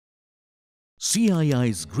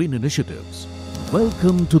CII's Green Initiatives.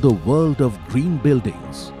 Welcome to the world of green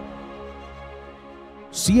buildings.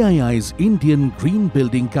 CII's Indian Green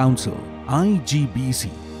Building Council,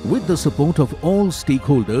 IGBC, with the support of all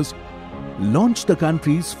stakeholders, launched the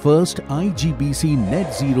country's first IGBC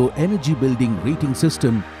Net Zero Energy Building Rating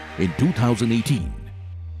System in 2018.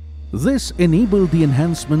 This enabled the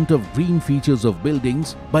enhancement of green features of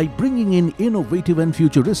buildings by bringing in innovative and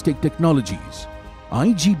futuristic technologies.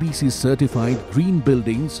 IGBC certified green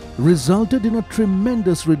buildings resulted in a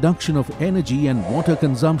tremendous reduction of energy and water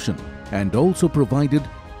consumption and also provided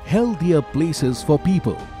healthier places for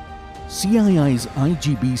people. CII's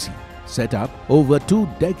IGBC, set up over 2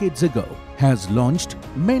 decades ago, has launched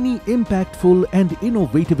many impactful and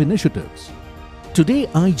innovative initiatives. Today,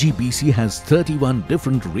 IGBC has 31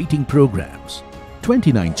 different rating programs,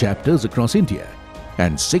 29 chapters across India,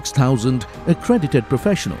 and 6,000 accredited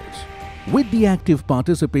professionals. With the active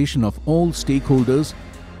participation of all stakeholders,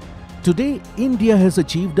 today India has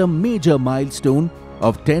achieved a major milestone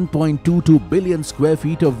of 10.22 billion square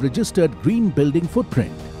feet of registered green building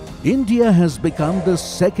footprint. India has become the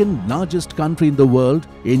second largest country in the world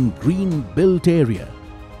in green built area.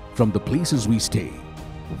 From the places we stay,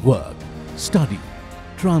 work, study,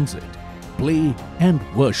 transit, play and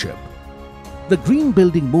worship. The green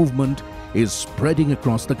building movement is spreading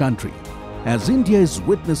across the country, as India is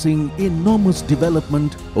witnessing enormous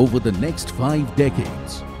development over the next 5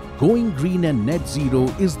 decades. Going green and net zero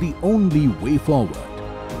is the only way forward.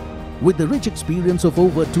 With the rich experience of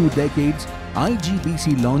over 2 decades,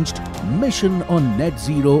 IGBC launched Mission on Net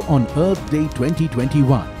Zero on Earth Day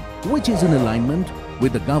 2021, which is in alignment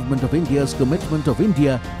with the Government of India's commitment of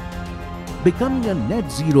India becoming a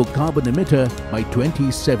net zero carbon emitter by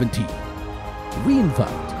 2070. We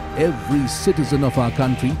invite every citizen of our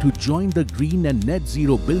country to join the green and net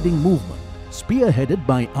zero building movement spearheaded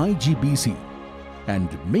by IGBC and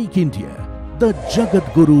make India the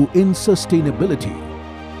Jagat Guru in sustainability.